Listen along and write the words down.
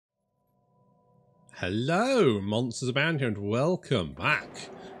Hello, Monsters Abound here, and welcome back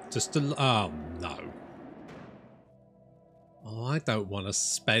to oh, no. Oh, I don't want to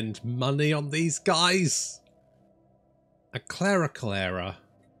spend money on these guys. A Clara.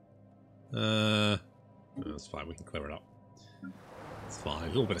 That's fine, we can clear it up. It's fine, a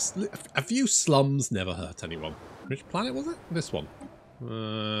little bit of... A few slums never hurt anyone. Which planet was it? This one.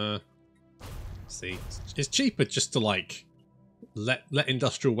 See, it's cheaper just to, like... Let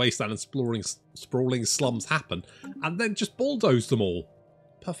industrial wasteland and sprawling slums happen, and then just bulldoze them all.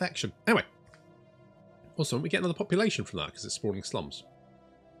 Perfection. Anyway. Also, we get another population from that because it's sprawling slums.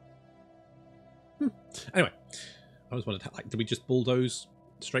 Anyway, I was wondering, like, do we just bulldoze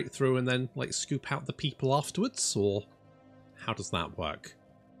straight through and then, like, scoop out the people afterwards, or how does that work?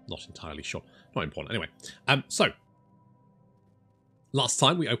 Not entirely sure. Not important. Anyway, so last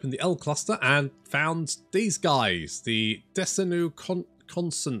time we opened the L cluster and found these guys, the Desenu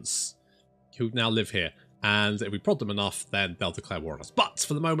Consents, who now live here. And if we prod them enough, then they'll declare war on us. But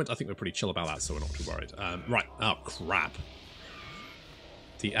for the moment, I think we're pretty chill about that, so we're not too worried. Right. Oh, crap.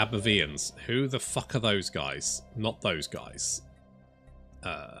 The Abavians. Who the fuck are those guys? Not those guys.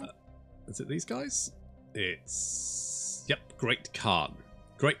 Is it these guys? It's... Yep, Great Khan.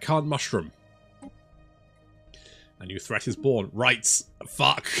 Great Khan Mushroom. A new threat is born. Right.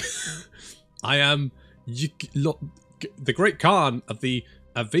 Fuck. I am the Great Khan of the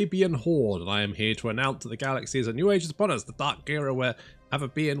Avabian Horde, and I am here to announce that the galaxy is a new age upon us. The dark era where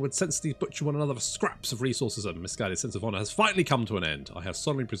Avabian would senselessly butcher one another for scraps of resources and misguided sense of honor has finally come to an end. I have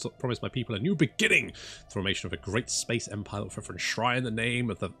solemnly promised my people a new beginning, the formation of a great space empire that will enshrine the name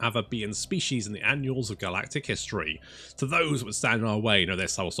of the Avabian species in the annals of galactic history. To those who would stand in our way, know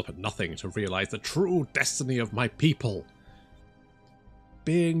this, I will stop at nothing to realize the true destiny of my people.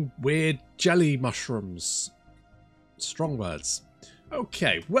 Being weird jelly mushrooms. Strong words.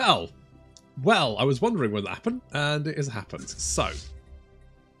 Okay, well, I was wondering when that happened, and it has happened.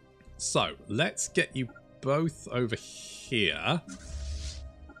 So, let's get you both over here.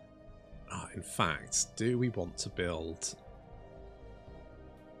 In fact, do we want to build...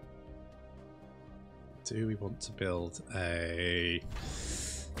 a...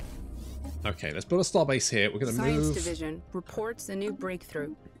 Okay, let's build a starbase here. We're going to move... Science Division reports a new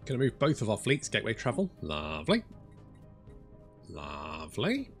breakthrough. Going to move both of our fleets, gateway travel. Lovely.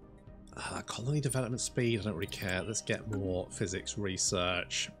 Lovely. Colony development speed, I don't really care. Let's get more physics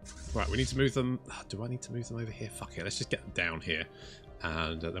research. Right, we need to move them. Do I need to move them over here? Fuck it, let's just get them down here.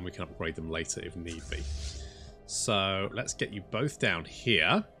 And then we can upgrade them later if need be. So let's get you both down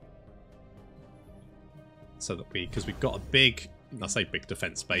here. So that because we've got a big, I say big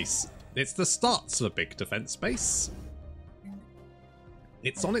defense base. It's the starts of a big defense base.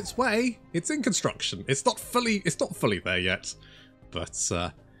 It's on its way. It's in construction. It's not fully there yet. But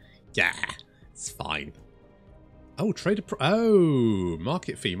yeah, it's fine. Oh,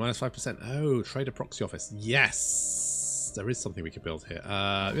 market fee minus 5%. Oh, trader proxy office. Yes, there is something we could build here.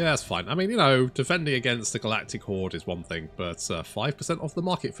 Yeah, that's fine. I mean, you know, defending against the galactic horde is one thing, but 5% off the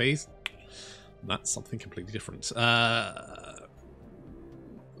market fees, that's something completely different.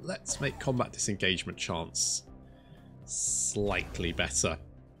 Let's make combat disengagement chance slightly better.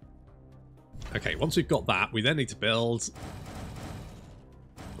 Okay, once we've got that, we then need to build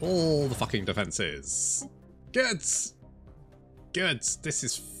all the fucking defenses. Good. This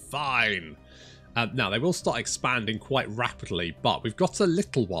is fine. Now, they will start expanding quite rapidly, but we've got a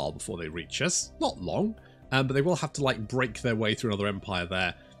little while before they reach us. Not long, but they will have to, like, break their way through another empire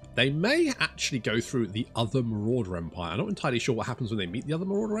there. They may actually go through the other Marauder Empire. I'm not entirely sure what happens when they meet the other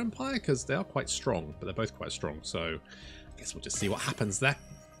Marauder Empire, because they are quite strong, but they're both quite strong, so I guess we'll just see what happens there.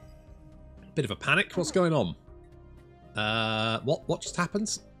 Bit of a panic. What's going on? What just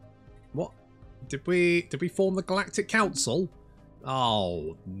happened? What? Did we form the Galactic Council?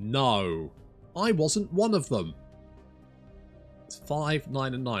 Oh, no. I wasn't one of them. It's 5,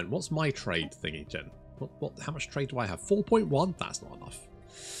 9, and 9. What's my trade thingy, Jen? How much trade do I have? 4.1? That's not enough.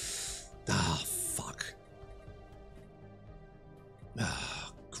 Ah, fuck.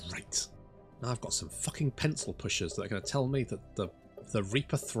 Ah, great. Now I've got some fucking pencil pushers that are going to tell me that the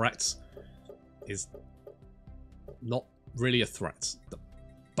Reaper threat is not really a threat. The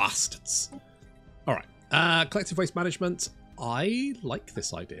bastards. Alright. Collective waste management. I like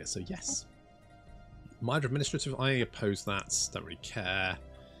this idea, so yes. Minor administrative, I oppose that. Don't really care.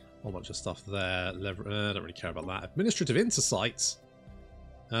 A whole bunch of stuff there. Don't really care about that. Administrative intersight.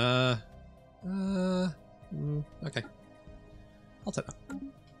 Okay. I'll take that.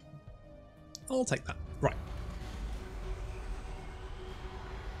 I'll take that. Right.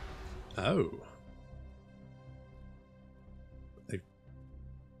 Oh.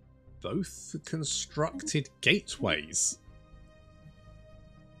 both constructed gateways.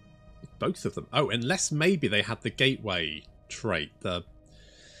 Both of them. Oh, unless maybe they had the gateway trait. The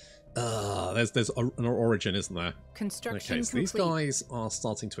there's an origin, isn't there? Construction okay, so complete. these guys are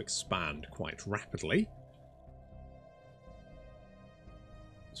starting to expand quite rapidly.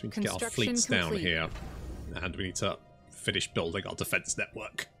 So we need to get our fleets down here. And we need to finish building our defense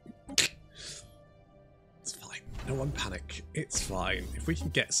network. It's fine. No one panic. It's fine. If we can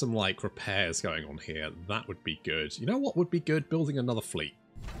get some, like, repairs going on here, that would be good. You know what would be good? Building another fleet.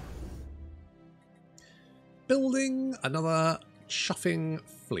 Building another chuffing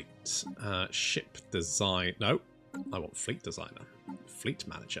fleet. Ship design. No, I want fleet designer. Fleet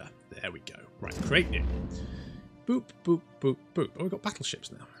manager. There we go. Right, create new. Boop, boop, boop, boop. Oh, we've got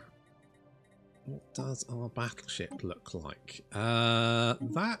battleships now. What does our battleship look like?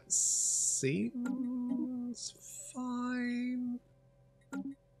 That seems fine.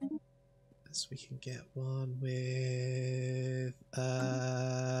 Unless we can get one with...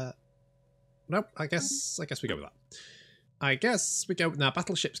 Nope, I guess we go with that. I guess we go... Now,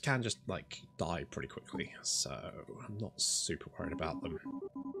 battleships can just, like, die pretty quickly, so I'm not super worried about them.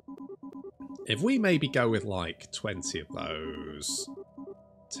 If we maybe go with, like, 20 of those,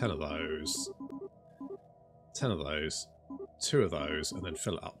 10 of those, 10 of those, 2 of those, and then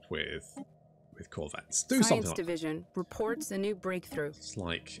fill it up with corvettes. Do something like Division reports a new breakthrough. It's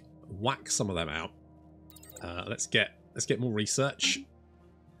like, whack some of them out. Let's get more research.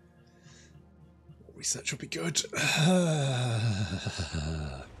 Research will be good.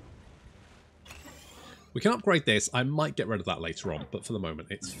 We can upgrade this. I might get rid of that later on, but for the moment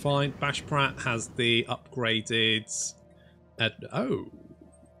it's fine. Bashprat has the upgraded... oh.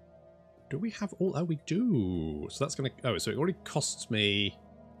 Do we have all... Oh, we do. So that's going to... Oh, so it already costs me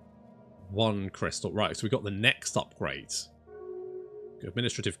 1 crystal. Right, so we got the next upgrade.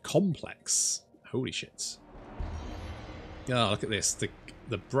 Administrative complex. Holy shit. Oh, look at this.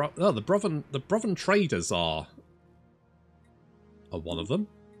 The Broven traders are one of them.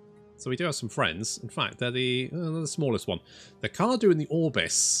 So we do have some friends. In fact, they're the smallest one. The Cardu and the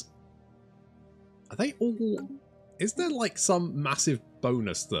Orbis. Are they all... Is there like some massive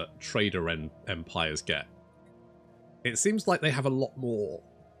bonus that trader empires get? It seems like they have a lot more.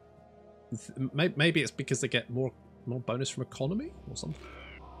 Maybe it's because they get more bonus from economy or something.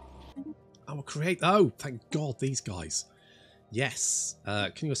 I will create... Oh, thank God, these guys. Yes.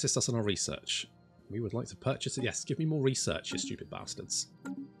 Can you assist us in our research? We would like to purchase it. Yes, give me more research, you stupid bastards.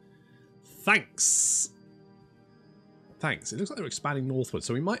 Thanks. Thanks. It looks like they're expanding northward,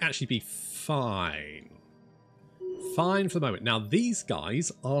 so we might actually be fine. Fine for the moment. Now, these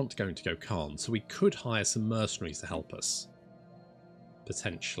guys aren't going to go Khan, so we could hire some mercenaries to help us.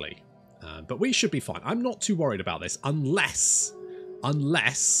 Potentially. But we should be fine. I'm not too worried about this, unless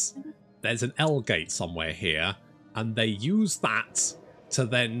there's an L gate somewhere here, and they use that to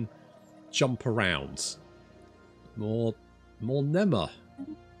then jump around. More Nemma.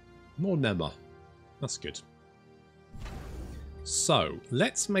 More Nemma. That's good. So,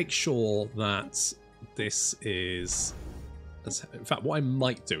 let's make sure that this is... In fact, what I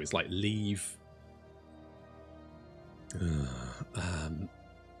might do is, like, leave... You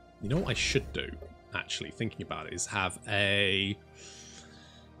know what I should do, actually, thinking about it, is have an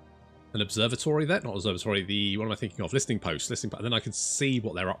observatory there. Not observatory, what am I thinking of? Listening post. And then I can see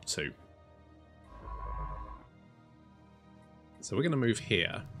what they're up to. So we're going to move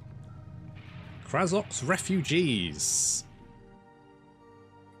here. Krazok's refugees.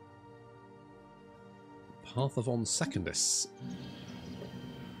 Path of On Secondus.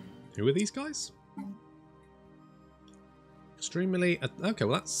 Who are these guys? Extremely... Okay,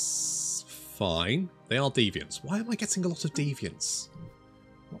 well that's fine. They are deviants. Why am I getting a lot of deviants?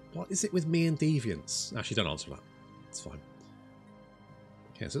 What is it with me and deviants? Actually, don't answer that. It's fine.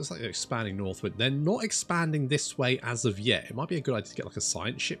 Okay, so it's like they're expanding northward. They're not expanding this way as of yet. It might be a good idea to get like a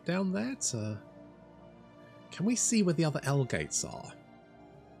science ship down there to... Can we see where the other L gates are?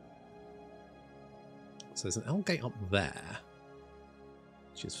 So there's an L gate up there,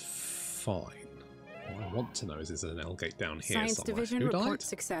 which is fine. What I want to know is there an L gate down here Science somewhere? Division Who died? reports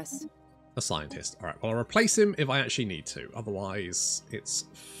success. A scientist. Alright, well I'll replace him if I actually need to. Otherwise, it's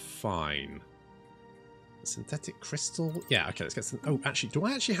fine. Synthetic crystal? Yeah, okay, let's get some... Oh, actually, do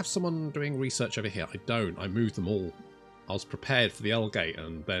I actually have someone doing research over here? I don't. I moved them all. I was prepared for the L gate,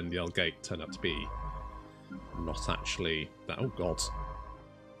 and then the L gate turned out to be not actually... that. Oh, God.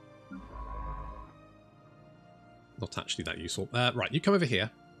 Not actually that useful. Right, you come over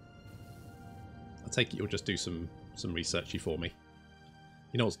here. I take it you'll just do some researchy for me.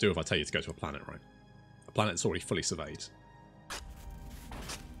 You know what to do if I tell you to go to a planet, right? A planet that's already fully surveyed.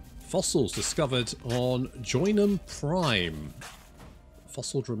 Fossils discovered on Joinham Prime.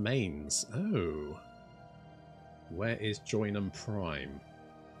 Fossiled remains. Oh. Where is Joinham Prime?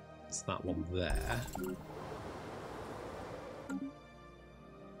 It's that one there.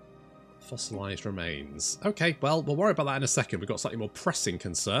 Fossilized remains. Okay, well, we'll worry about that in a second. We've got slightly more pressing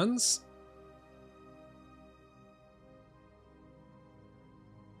concerns.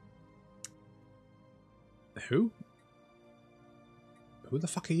 Who? Who the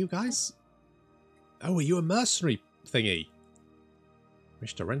fuck are you guys? Oh, are you a mercenary thingy?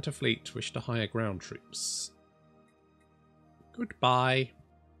 Wish to rent a fleet, wish to hire ground troops. Goodbye.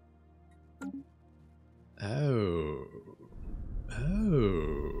 Oh.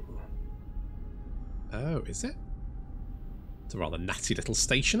 Oh. Oh, is it? It's a rather natty little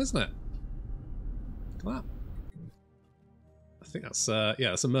station, isn't it? Look at that. I think that's, yeah,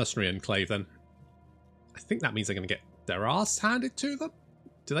 that's a mercenary enclave then. I think that means they're going to get their arse handed to them.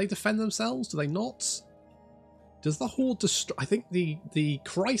 Do they defend themselves? Do they not? Does the Horde destroy? I think the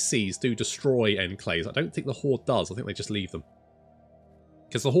crises do destroy enclaves. I don't think the Horde does. I think they just leave them.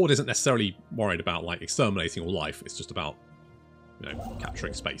 Because the Horde isn't necessarily worried about like exterminating all life. It's just about, you know,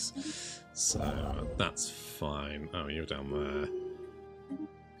 capturing space. So that's fine. Oh, you're down there.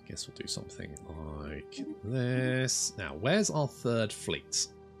 I guess we'll do something like this. Now, where's our third fleet?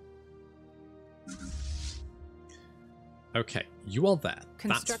 Okay, you are there.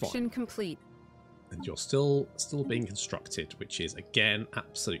 Construction complete. And you're still being constructed, which is, again,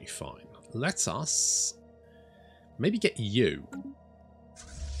 absolutely fine. Let us maybe get you.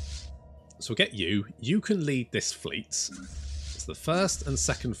 So we'll get you. You can lead this fleet. So the first and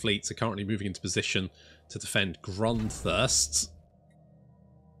second fleets are currently moving into position to defend Grundthirst.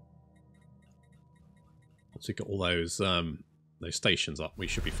 Once we've got all those stations up, we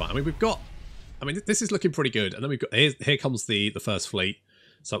should be fine. I mean, we've got... I mean, this is looking pretty good. And then we've got... Here comes the first fleet.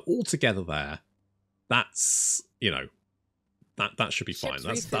 So all together there, that's, you know, that should be fine.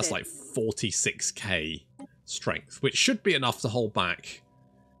 That's like 46k strength, which should be enough to hold back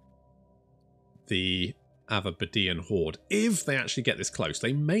the Avabadian Horde if they actually get this close.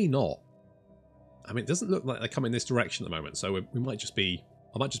 They may not. I mean, it doesn't look like they're coming this direction at the moment, so we might just be...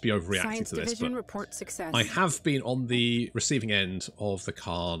 I might just be overreacting Science to this. Division But report success. I have been on the receiving end of the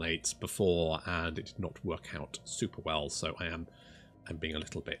Carnate before, and it did not work out super well. So I'm being a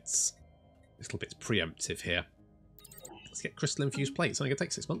little bit preemptive here. Let's get crystal infused plates. It's only going to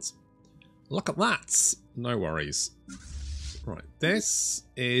take 6 months. Look at that. No worries. Right, this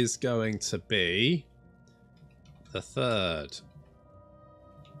is going to be the third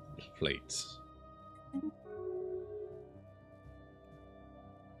fleet.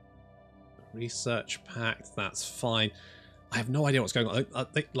 Research packed, that's fine. I have no idea what's going on.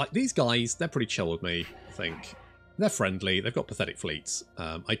 Like, these guys, they're pretty chill with me, I think. They're friendly, they've got pathetic fleets.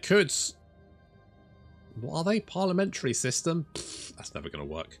 I could... What are they? Parliamentary system? Pfft, that's never going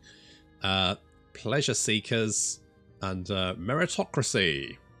to work. Pleasure seekers and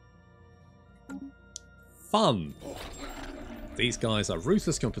meritocracy. Fun. These guys are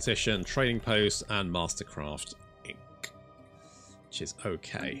Ruthless Competition, Trading Post, and Mastercraft Inc. Which is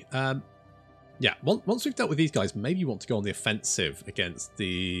okay. Yeah, once we've dealt with these guys, maybe you want to go on the offensive against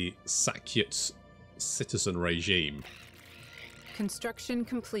the Sakyut citizen regime. Construction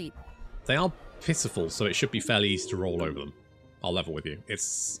complete. They are pitiful, so it should be fairly easy to roll over them. I'll level with you.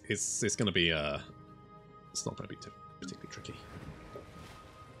 It's going to be it's not going to be particularly tricky.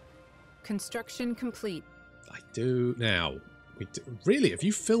 Construction complete. I do now. Really, have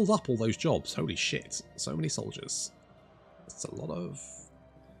you filled up all those jobs? Holy shit! So many soldiers. It's a lot of.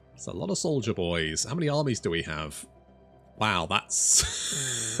 It's a lot of soldier boys. How many armies do we have? Wow,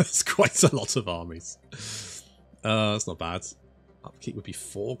 that's that's quite a lot of armies. That's not bad. Upkeep would be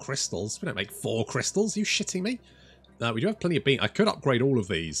 4 crystals. We don't make 4 crystals. Are you shitting me? No, we do have plenty of beans. I could upgrade all of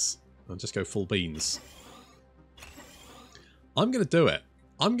these and just go full beans. I'm going to do it.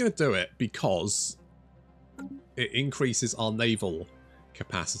 I'm going to do it because it increases our naval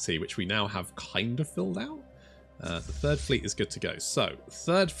capacity, which we now have kind of filled out. The third fleet is good to go. So,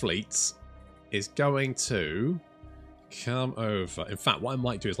 third fleet is going to come over. In fact, what I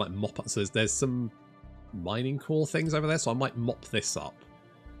might do is like mop up. So there's some mining core things over there, so I might mop this up.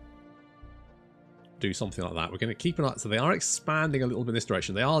 Do something like that. We're going to keep an eye. So they are expanding a little bit in this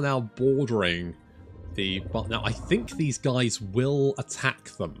direction. They are now bordering the... But now I think these guys will attack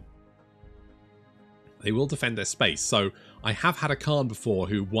them. They will defend their space. So I have had a Khan before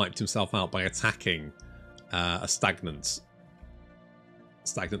who wiped himself out by attacking a stagnant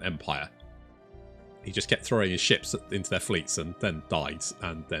empire. He just kept throwing his ships into their fleets and then died,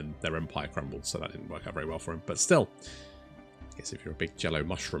 and then their empire crumbled, so that didn't work out very well for him. But still, guess if you're a big jello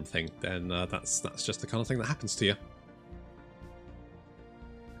mushroom thing, then that's just the kind of thing that happens to you.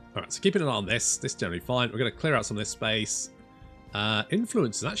 Alright, so keeping an eye on this. This is generally fine. We're going to clear out some of this space.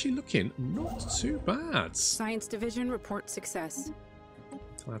 Influence is actually looking not too bad. Science Division report success.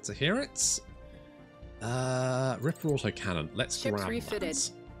 Glad to hear it. Ripper autocannon. Let's Ships grab refitted.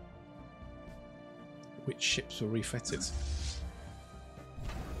 that. Which ships were refitted?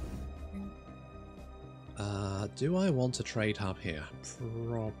 Do I want a trade hub here?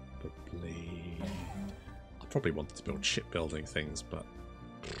 Probably. I probably wanted to build shipbuilding things, but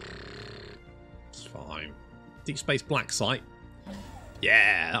it's fine. Deep Space Black Site.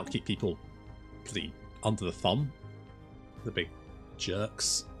 Yeah, that'll keep people pretty under the thumb. The big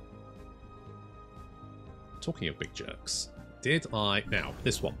jerks. Talking of big jerks, did I... Now,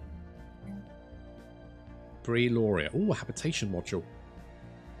 this one. Bree Lauria. Ooh, a habitation module.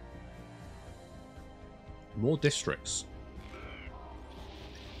 More districts.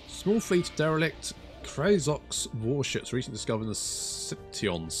 Small fleet of derelict Krazox warships recently discovered in the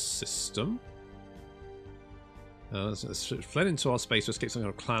Siption system. Fled into our space to escape some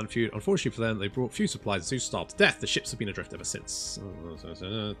kind of clan feud. Unfortunately for them, they brought few supplies and soon starved to death. The ships have been adrift ever since.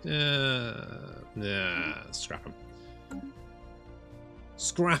 Yeah, scrap them.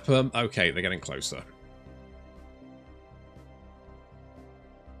 Scrap them. Okay, they're getting closer.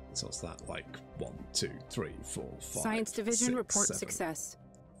 So what's that? Like 1, 2, 3, 4, 5. Science Division 6, report 7. success.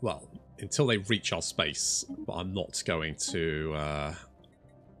 Well, until they reach our space, but I'm not going to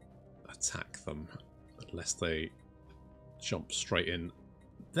attack them unless they jump straight in.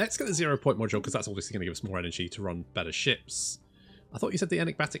 Let's get the 0 point module because that's obviously going to give us more energy to run better ships. I thought you said the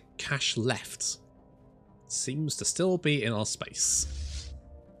enigmatic cache left. Seems to still be in our space.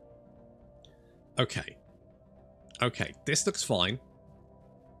 Okay. Okay, this looks fine.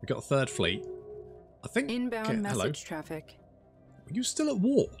 We've got a third fleet. I think... Inbound message traffic. Are you still at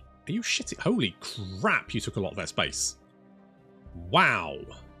war? Are you shitting? Holy crap, you took a lot of their space. Wow.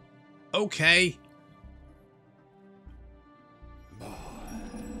 Okay.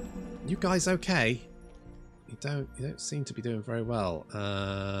 You guys okay? You don't seem to be doing very well.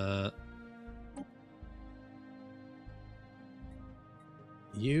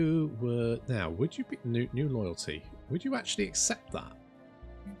 You were... Now, would you be... New loyalty. Would you actually accept that?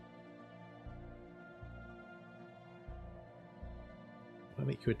 I'll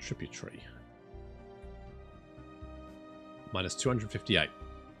make you a tributary. Minus 258.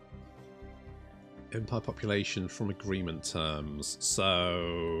 Empire population from agreement terms. So...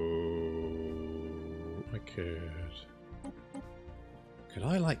 I could... Could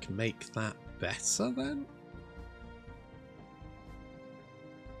I, like, make that better, then?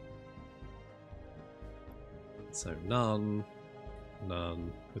 So, none.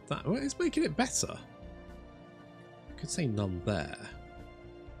 None. With that... Well, it's making it better. I could say none there.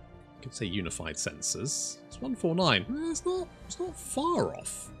 I could say unified sensors. It's 149. It's not far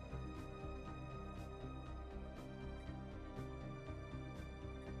off.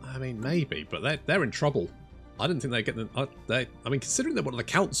 I mean, maybe, but they're in trouble. I didn't think they'd get them. I mean, considering they're one of the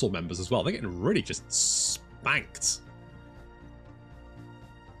council members as well, they're getting really just spanked.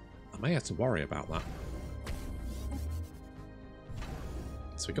 I may have to worry about that.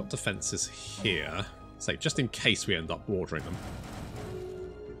 So we got defences here. So just in case we end up bordering them.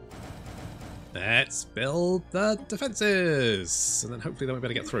 Let's build the defences! And then hopefully they'll be able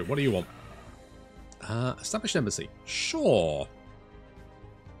to get through. What do you want? Establish an embassy. Sure.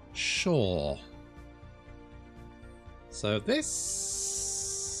 Sure. So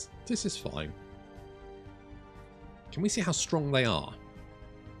this is fine. Can we see how strong they are?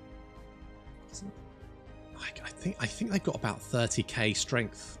 I think they've got about 30k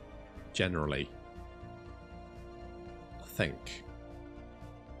strength generally. I think.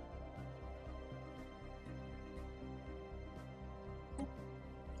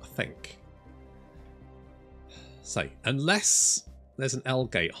 So, unless there's an L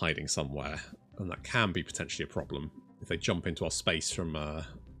gate hiding somewhere, and that can be potentially a problem if they jump into our space from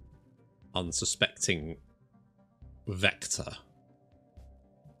unsuspecting vector.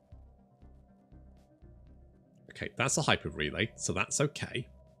 Okay, that's a hyper relay, so that's okay.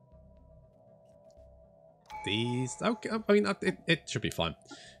 These, okay, I mean, it should be fine.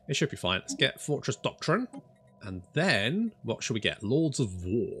 It should be fine. Let's get Fortress Doctrine. And then, what should we get? Lords of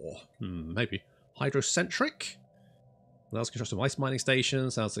War. Maybe. Hydrocentric. Allows construction of ice mining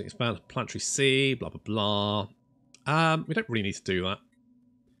stations. Allows to expand planetary sea. Blah, blah, blah. We don't really need to do that.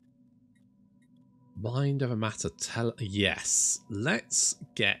 Mind over matter. Yes. Let's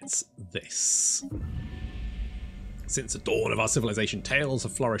get this. Since the dawn of our civilization, tales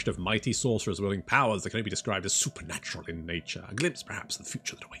have flourished of mighty sorcerers wielding powers that can only be described as supernatural in nature. A glimpse, perhaps, of the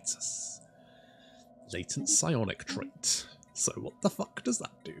future that awaits us. Latent psionic trait. So what the fuck does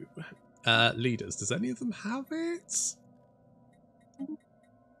that do? Leaders, does any of them have it?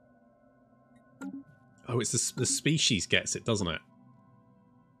 Oh, it's the species gets it, doesn't it?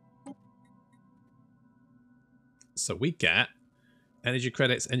 So we get energy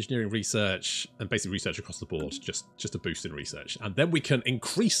credits, engineering research, and basic research across the board. Just a boost in research. And then we can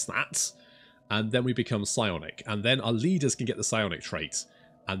increase that, and then we become psionic. And then our leaders can get the psionic trait.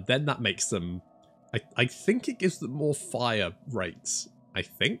 And then that makes them... I think it gives them more fire rates. I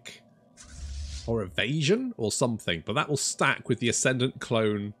think. Or evasion, or something. But that will stack with the Ascendant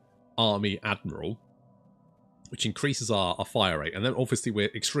Clone Army Admiral, which increases our fire rate. And then obviously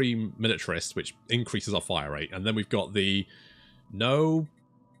we're Extreme Militarist, which increases our fire rate. And then we've got the No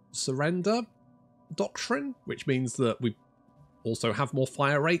Surrender Doctrine, which means that we also have more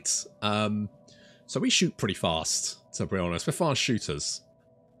fire rates. So we shoot pretty fast, to be honest. We're fast shooters.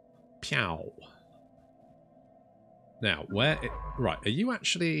 Pow. Now, right, are you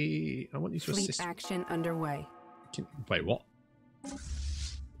actually... I want you to assist... Fleet action underway. Wait, what?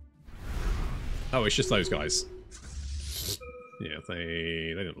 Oh, it's just those guys. Yeah,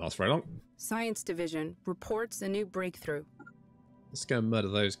 they didn't last very long. Science Division reports a new breakthrough. Let's go and murder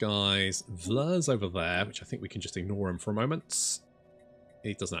those guys. Vler's over there, which I think we can just ignore him for a moment.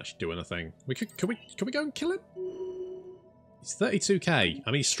 He doesn't actually do anything. Can we go and kill him? He's 32k.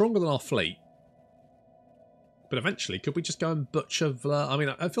 I mean, he's stronger than our fleet. But eventually, could we just go and butcher Vler? I mean,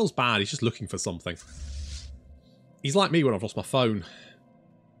 it feels bad. He's just looking for something. He's like me when I've lost my phone.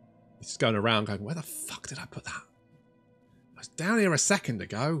 He's just going around going, where the fuck did I put that? I was down here a second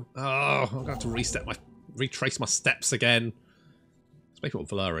ago. Oh, I'm going to have to retrace my steps again. Let's make it what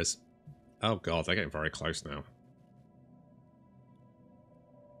Vler is. Oh god, they're getting very close now.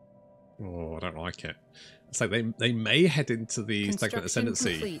 Oh, I don't like it. It's like they may head into the Stagnant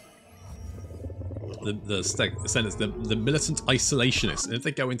Ascendancy. Complete. The militant isolationists. And if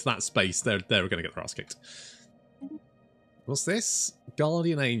they go into that space, they're going to get their ass kicked. What's this?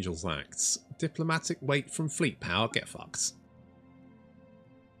 Guardian Angels Acts. Diplomatic weight from fleet power. Get fucked.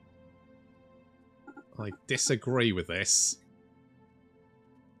 I disagree with this.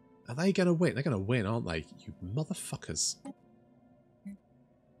 Are they going to win? They're going to win, aren't they? You motherfuckers.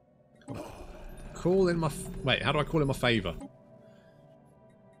 Call in my... Wait, how do I call in my favour?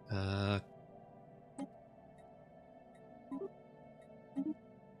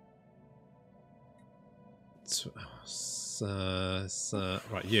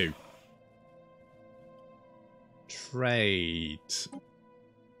 Right, you. Trade.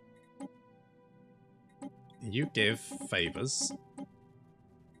 You give favours.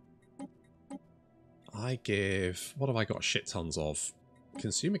 I give... What have I got shit tons of?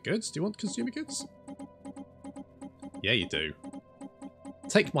 Consumer goods? Do you want consumer goods? Yeah, you do.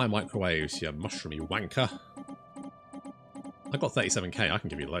 Take my microwaves, you mushroomy wanker. I got 37k, I can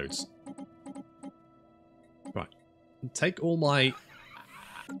give you loads. Right. Take all my...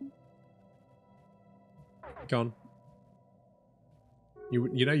 Go on.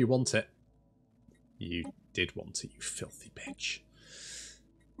 You know you want it. You did want it, you filthy bitch.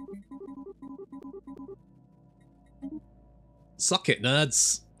 Suck it,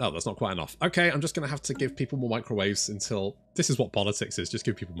 nerds. Oh, that's not quite enough. Okay, I'm just going to have to give people more microwaves until... This is what politics is. Just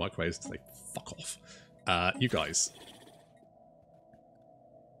give people microwaves until they fuck off. You guys.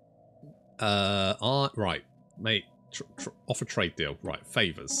 Right. Mate, offer trade deal. Right,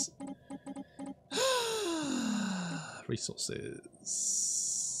 favours. Resources.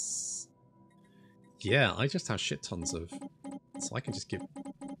 Yeah, I just have shit tons of... So I can just give...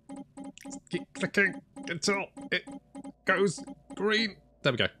 Keep clicking until it goes green.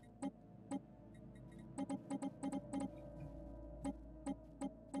 There we go.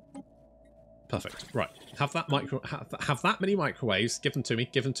 Perfect. Right. Have that have that many microwaves. Give them to me.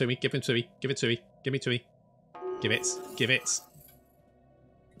 Give them to me. Give them to me. Give it to me. Give it to me. Give it. Give it.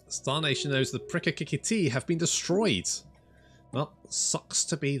 Star Nation knows the Prickakikiti have been destroyed. Well, sucks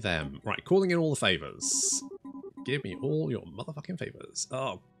to be them. Right, calling in all the favours. Give me all your motherfucking favours.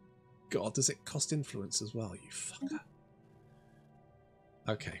 Oh god, does it cost influence as well, you fucker?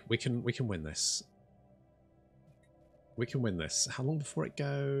 Okay, we can win this. We can win this. How long before it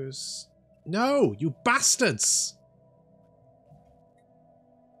goes? No, you bastards!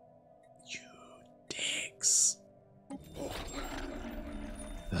 You dicks.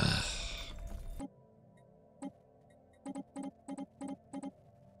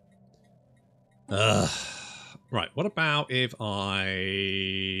 Right, what about if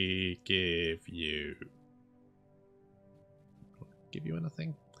I give you give you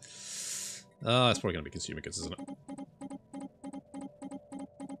anything? It's probably going to be consumer goods, isn't it?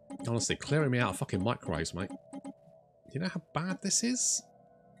 Honestly, clearing me out of fucking microwaves, mate. Do you know how bad this is?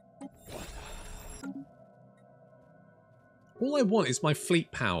 All I want is my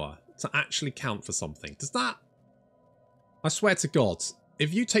fleet power to actually count for something. Does that... I swear to God,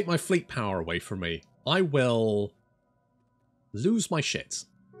 if you take my fleet power away from me, I will lose my shit.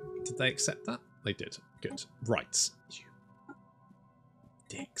 Did they accept that? They did. Good. Right. You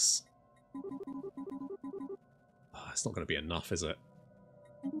dicks. Oh, it's not going to be enough, is it?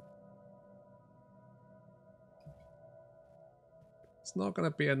 It's not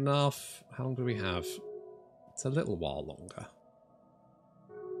going to be enough. How long do we have? It's a little while longer.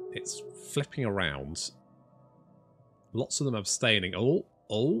 It's flipping around. Lots of them abstaining. Oh.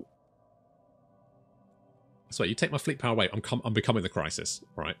 So you take my fleet power away. I'm becoming the crisis.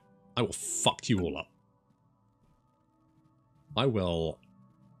 Right. I will fuck you all up. I will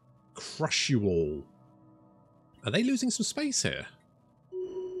crush you all. Are they losing some space here?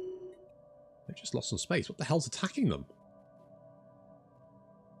 They've just lost some space. What the hell's attacking them?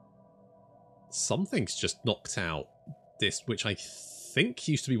 Something's just knocked out this, which I think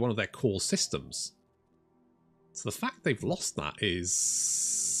used to be one of their core systems. So the fact they've lost that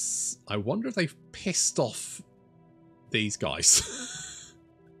is... I wonder if they've pissed off these guys.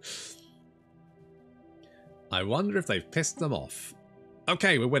 I wonder if they've pissed them off.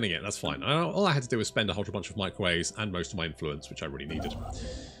 Okay, we're winning it. That's fine. All I had to do was spend a whole bunch of microwaves and most of my influence, which I really needed.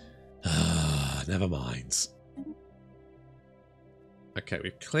 Never mind. Okay,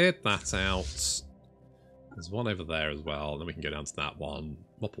 we've cleared that out. There's one over there as well. Then we can go down to that one,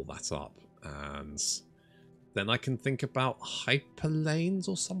 mop all that up, and then I can think about hyperlanes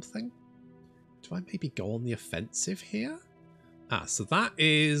or something. Do I maybe go on the offensive here? Ah, so that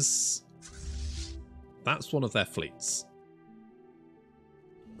is... That's one of their fleets.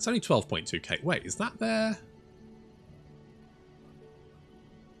 It's only 12.2k. Wait, is that their...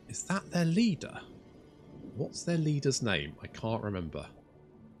 Is that their leader? What's their leader's name? I can't remember.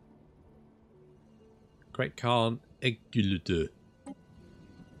 Great Khan Egulde.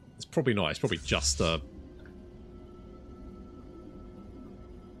 It's probably not. It's probably just a...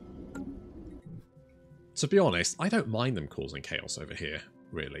 To be honest, I don't mind them causing chaos over here,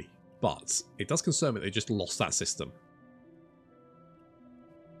 really. But it does concern me they just lost that system.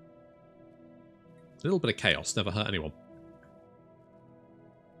 A little bit of chaos never hurt anyone.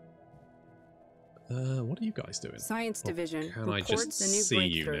 What are you guys doing? Science Division Can I just see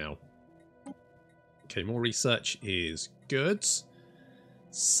you now? Okay, more research is good.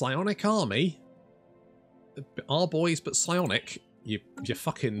 Psionic Army. Our boys, but psionic. You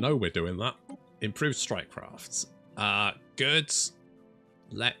fucking know we're doing that. Improved strike craft. Good.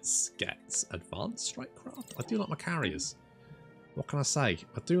 Let's get advanced strike craft. I do like my carriers. What can I say?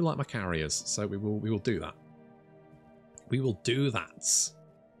 I do like my carriers, so we will do that. We will do that.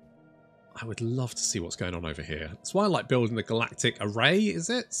 I would love to see what's going on over here. That's why I like building the galactic array, is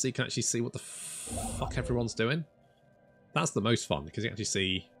it? So you can actually see what the fuck everyone's doing. That's the most fun, because you can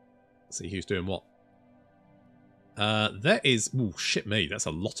actually see who's doing what. There is... Ooh, shit me. That's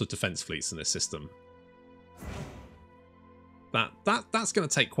a lot of defense fleets in this system. That's going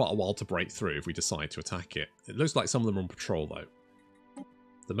to take quite a while to break through if we decide to attack it. It looks like some of them are on patrol, though.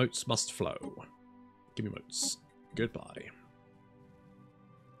 The moats must flow. Give me moats. Goodbye.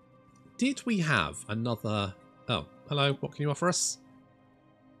 Did we have another... Oh, hello. What can you offer us?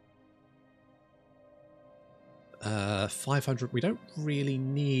 500. We don't really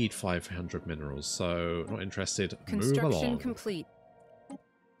need 500 minerals, so not interested. Move along. Construction complete.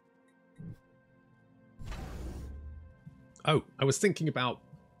 Oh, I was thinking about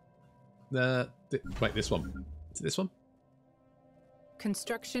wait, this one. Is it this one?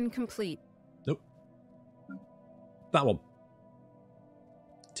 Construction complete. Nope. That one.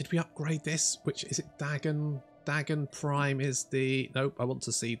 Did we upgrade this? Which is it? Dagon? Dagon Prime is the... Nope, I want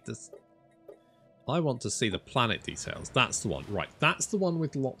to see this. I want to see the planet details. That's the one. Right, that's the one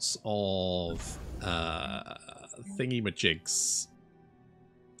with lots of thingy-majigs.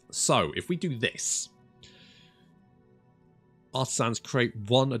 So, if we do this... Artisans create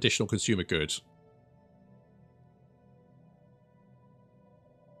one additional consumer good.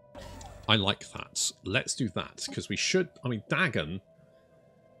 I like that. Let's do that, because we should... I mean, Dagon...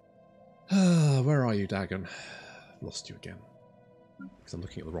 where are you, Dagon? Lost you again. Because I'm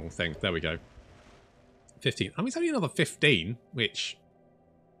looking at the wrong thing. There we go. 15. I mean, it's only another 15, which...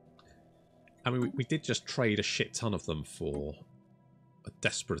 I mean, we did just trade a shit ton of them for a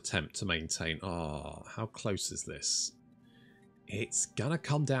desperate attempt to maintain... Ah, how close is this? It's gonna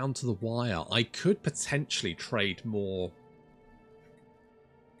come down to the wire. I could potentially trade more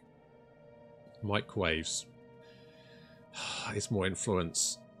Microwaves. It's more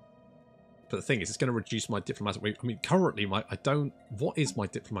influence. But the thing is, it's going to reduce my diplomatic weight. I mean, currently, I don't... What is my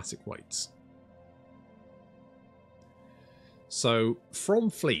diplomatic weight? So, from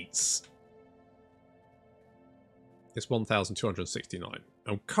fleets, it's 1,269.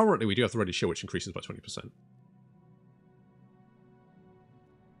 And currently, we do have the Ready Shield, which increases by 20%.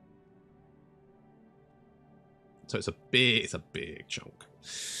 So it's a big chunk.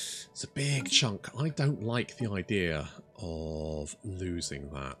 It's a big chunk. I don't like the idea of losing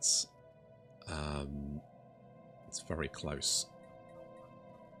that. It's very close.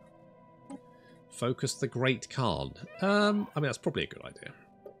 Focus the Great Khan. I mean, that's probably a good idea.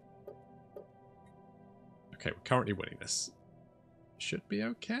 Okay, we're currently winning this. Should be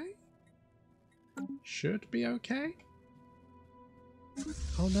okay. Should be okay.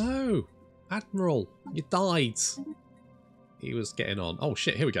 Oh no! Admiral, you died. He was getting on. Oh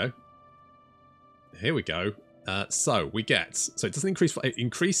shit, here we go. Here we go. So we get, so it doesn't increase, it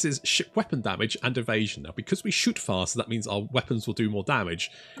increases ship weapon damage and evasion. Now, because we shoot faster, that means our weapons will do more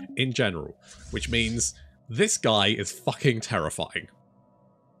damage in general, which means this guy is fucking terrifying.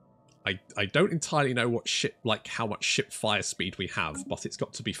 I don't entirely know what ship, like how much ship fire speed we have, but it's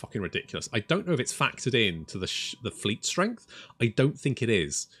got to be fucking ridiculous. I don't know if it's factored in to the fleet strength. I don't think it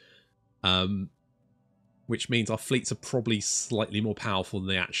is. Which means our fleets are probably slightly more powerful than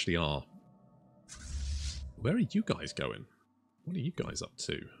they actually are. Where are you guys going? What are you guys up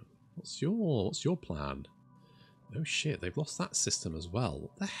to? What's your plan? Oh shit, they've lost that system as well.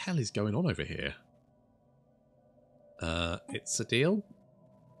 What the hell is going on over here? It's a deal.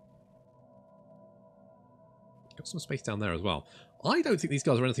 Got some space down there as well. I don't think these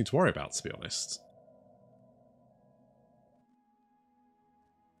guys are anything to worry about, to be honest.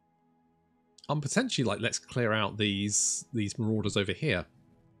 I'm potentially like, let's clear out these Marauders over here.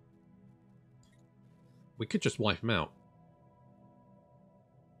 We could just wipe them out.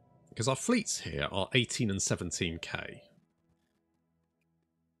 Because our fleets here are 18 and 17k.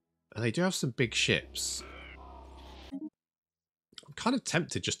 And they do have some big ships. I'm kind of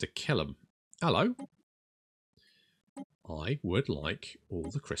tempted just to kill them. Hello. I would like all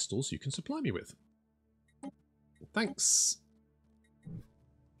the crystals you can supply me with. Thanks.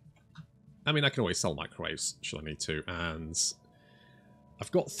 I mean, I can always sell microwaves, should I need to. And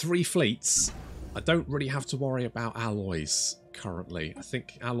I've got 3 fleets. I don't really have to worry about alloys currently. I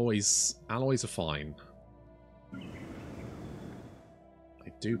think alloys are fine. I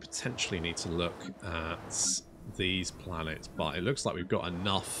do potentially need to look at these planets, but it looks like we've got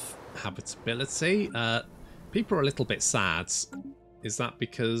enough habitability. People are a little bit sad. Is that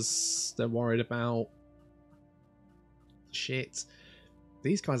because they're worried about shit?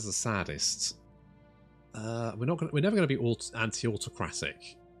 These guys are the saddest. We're never going to be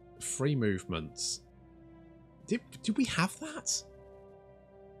anti-autocratic. Free movement. Did we have that?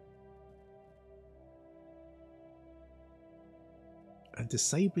 And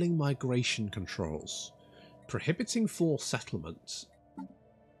disabling migration controls. Prohibiting forced settlement.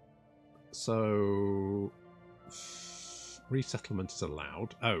 So resettlement is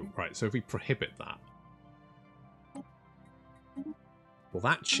allowed. Oh, right. So if we prohibit that, will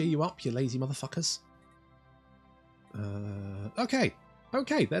that cheer you up, you lazy motherfuckers? Okay.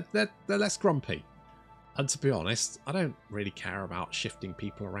 Okay, they're less grumpy. And to be honest, I don't really care about shifting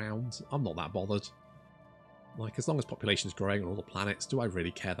people around. I'm not that bothered. Like, as long as population's growing on all the planets, do I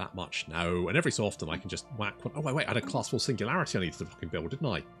really care that much? No. And every so often I can just whack one. Oh, wait, I had a class 4 singularity I needed to fucking build, didn't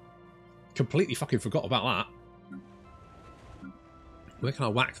I? Completely fucking forgot about that. Where can I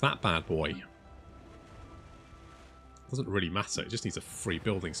whack that bad boy? Doesn't really matter. It just needs a free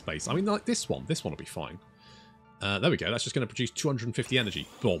building space. I mean, like this one will be fine. There we go. That's just going to produce 250 energy.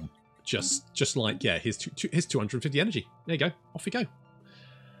 Boom. Just like, yeah, here's 250 energy. There you go. Off you go.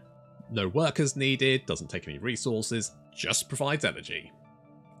 No workers needed. Doesn't take any resources. Just provides energy.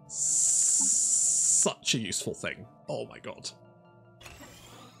 Such a useful thing. Oh my god.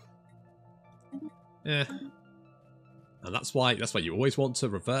 Yeah. And that's why you always want to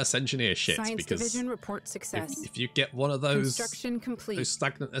reverse engineer shit. Science because division report success. If you get one of those Construction complete. Those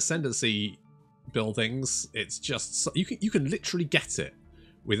stagnant ascendancy buildings, it's just you can literally get it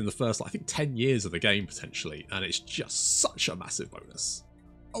within the first, I think, 10 years of the game potentially, and it's just such a massive bonus.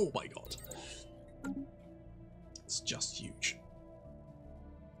 Oh my god, it's just huge.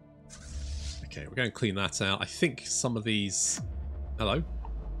 Okay, we're going to clean that out. I think some of these. Hello,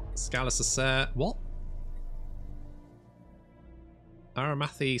 Scalasacer. What?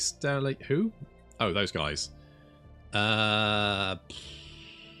 Aramathi, Sterling. Who? Oh, those guys.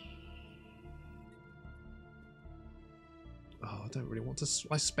 Oh, I don't really want to...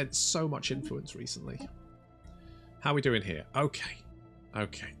 I spent so much influence recently. How are we doing here? Okay.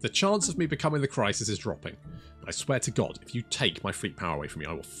 Okay. The chance of me becoming the crisis is dropping. But I swear to God, if you take my fleet power away from me,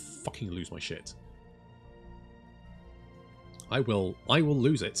 I will fucking lose my shit. I will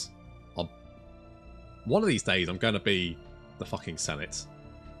lose it. One of these days, I'm going to be the fucking Senate.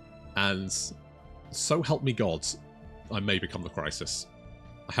 And so help me God, I may become the crisis.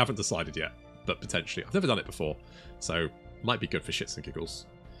 I haven't decided yet, but potentially. I've never done it before, so might be good for shits and giggles.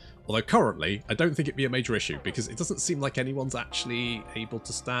 Although currently, I don't think it'd be a major issue, because it doesn't seem like anyone's actually able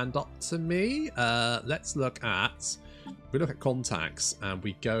to stand up to me. Let's look at... We look at contacts, and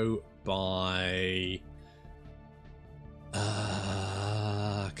we go by...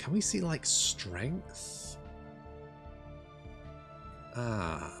 can we see, like, strength?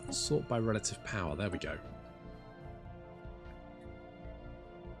 Sort by relative power. There we go.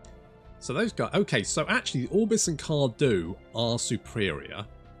 So those guys... Okay, so actually, Orbis and Cardu are superior.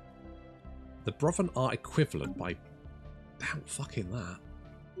 The Brothen are equivalent by... Damn fucking that.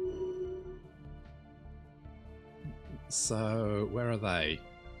 So, where are they?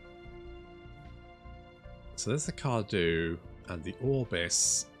 So there's the Cardu, and the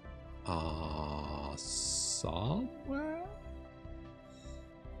Orbis are somewhere?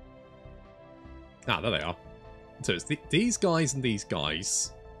 Ah, there they are. So it's these guys and these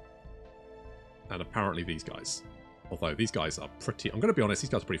guys. And apparently these guys. Although these guys are pretty... I'm going to be honest, these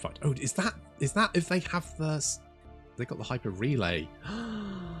guys are pretty fucked. Oh, is that if they have the... They got the hyper relay.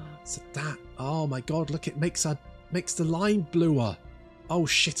 So that... Oh my god, look, it makes the line bluer. Oh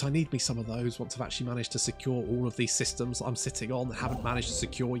shit, I need me some of those once I've actually managed to secure all of these systems I'm sitting on that haven't managed to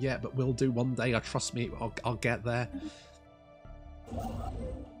secure yet, but will do one day. Trust me, I'll get there.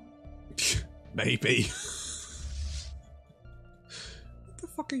 Maybe. What the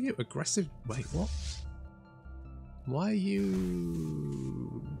fuck are you? Aggressive? Wait, what? Why are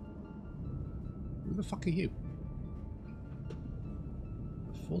you... Who the fuck are you?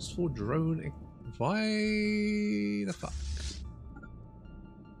 Forceful drone... Why the fuck?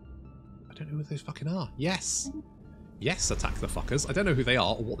 I don't know who those fucking are. Yes. Yes, attack the fuckers. I don't know who they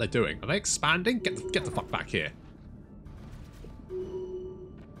are or what they're doing. Are they expanding? Get the fuck back here.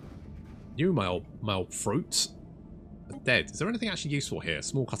 You, my old fruit, are dead. Is there anything actually useful here?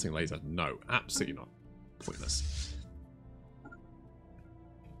 Small cutting laser? No, absolutely not. Pointless. Do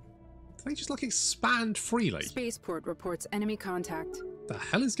they just like expand freely? Spaceport reports enemy contact. The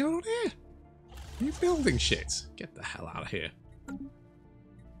hell is going on here? Are you building shit? Get the hell out of here.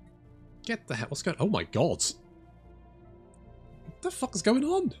 Get the hell... What's going on? Oh my god. What the fuck is going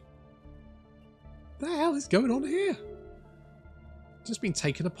on? What the hell is going on here? Just been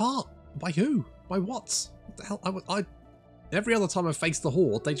taken apart. By who? By what? What the hell? Every other time I've faced the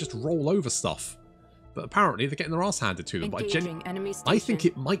Horde, they just roll over stuff. But apparently they're getting their ass handed to them. But I think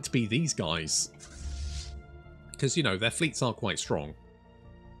it might be these guys. Because, you know, their fleets are quite strong.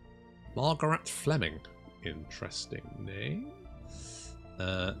 Margaret Fleming. Interesting name.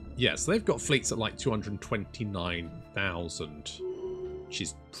 Yeah, so they've got fleets at like 229,000. Which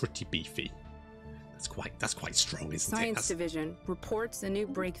is pretty beefy. That's quite strong, isn't it? Science Division reports a new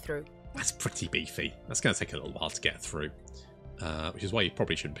breakthrough. That's pretty beefy. That's going to take a little while to get through. Which is why you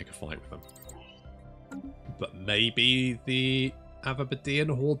probably shouldn't pick a fight with them. But maybe the Avabadean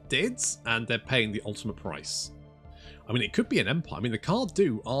Horde did, and they're paying the ultimate price. I mean, it could be an empire. I mean, the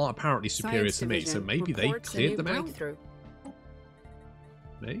Cardu are apparently superior to me, so maybe they cleared them out.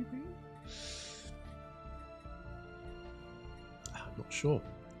 Maybe? I'm not sure.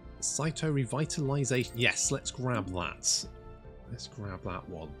 Cyto Revitalization. Yes, let's grab that. Let's grab that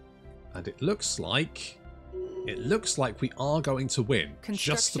one. And it looks like we are going to win.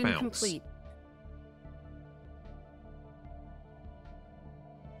 Just about. Complete.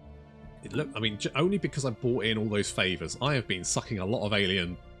 I mean, only because I bought in all those favours. I have been sucking a lot of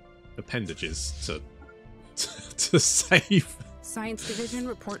alien appendages to save. Science Division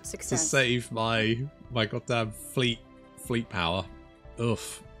report success. To save my goddamn fleet power.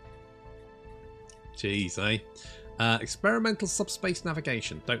 Oof. Jeez, eh? Experimental subspace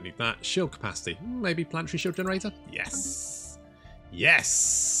navigation. Don't need that. Shield capacity. Maybe planetary shield generator? Yes.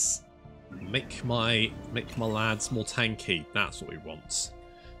 Yes. Make my lads more tanky. That's what we want.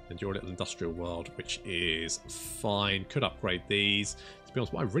 And your little industrial world, which is fine. Could upgrade these. To be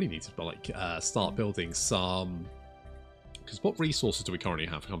honest, what I really need to like start building some. Because what resources do we currently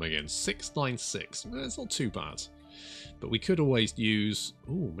have coming in? 696. It's not too bad. But we could always use...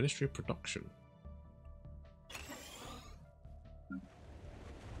 Ooh, Ministry of Production. Do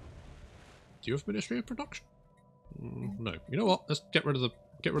you have Ministry of Production? No. You know what? Let's get rid of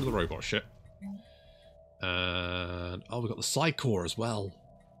the robot shit. And, oh, we've got the Psycore as well.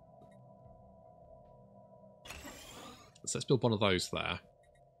 So let's build one of those there.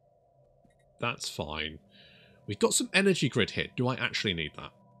 That's fine. We've got some energy grid here. Do I actually need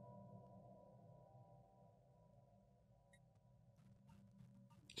that?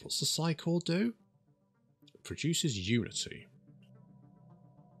 What's the Psycore do? It produces Unity.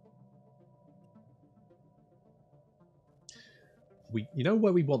 You know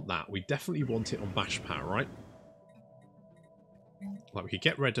where we want that? We definitely want it on Bash Power, right? Like, we could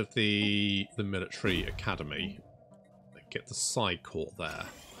get rid of the military academy and get the Psycore there.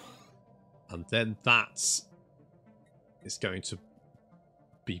 And then that is going to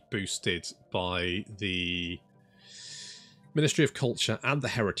be boosted by the Ministry of Culture and the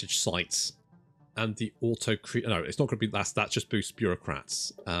heritage sites and the auto... No, it's not going to be... That just boosts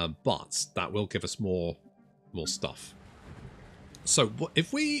bureaucrats. But that will give us more stuff. So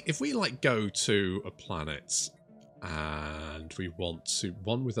if we like go to a planet and we want to...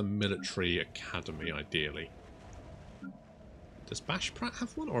 One with a military academy, ideally. Does Bash Pratt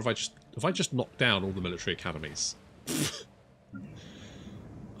have one? Or have I just knocked down all the military academies?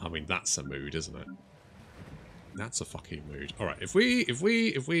 I mean, that's a mood, isn't it? That's a fucking mood. Alright, if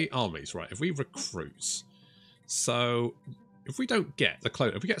we armies, right, if we recruit. So if we don't get the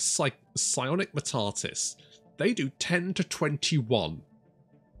clone, if we get Psionic Martartis, they do 10 to 21.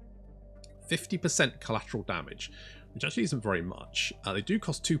 50% collateral damage, which actually isn't very much. They do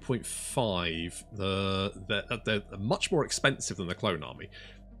cost 2.5. They're much more expensive than the clone army.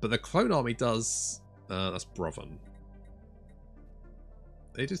 But the clone army does... that's Broven.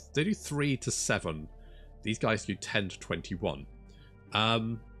 They do 3 to 7. These guys do 10 to 21.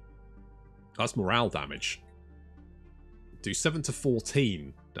 That's morale damage. Do 7 to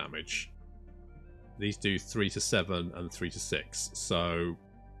 14 damage. These do 3 to 7 and 3 to 6. So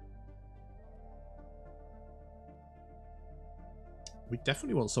we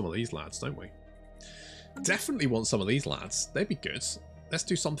definitely want some of these lads, don't we? Definitely want some of these lads. They'd be good. Let's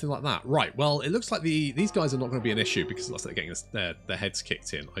do something like that. Right, well, it looks like these guys are not going to be an issue because it looks like they're getting their heads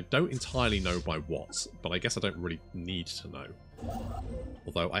kicked in. I don't entirely know by what, but I guess I don't really need to know.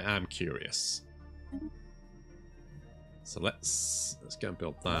 Although I am curious. So let's go and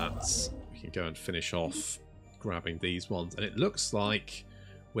build that. We can go and finish off grabbing these ones. And it looks like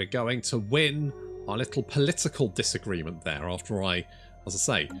we're going to win our little political disagreement there after I, as I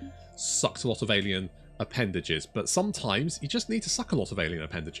say, sucked a lot of alien appendages. But sometimes you just need to suck a lot of alien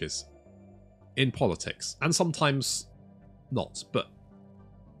appendages in politics. And sometimes not. But,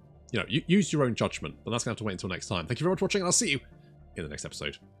 you know, use your own judgment. But that's going to have to wait until next time. Thank you very much for watching, and I'll see you in the next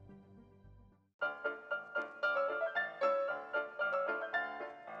episode.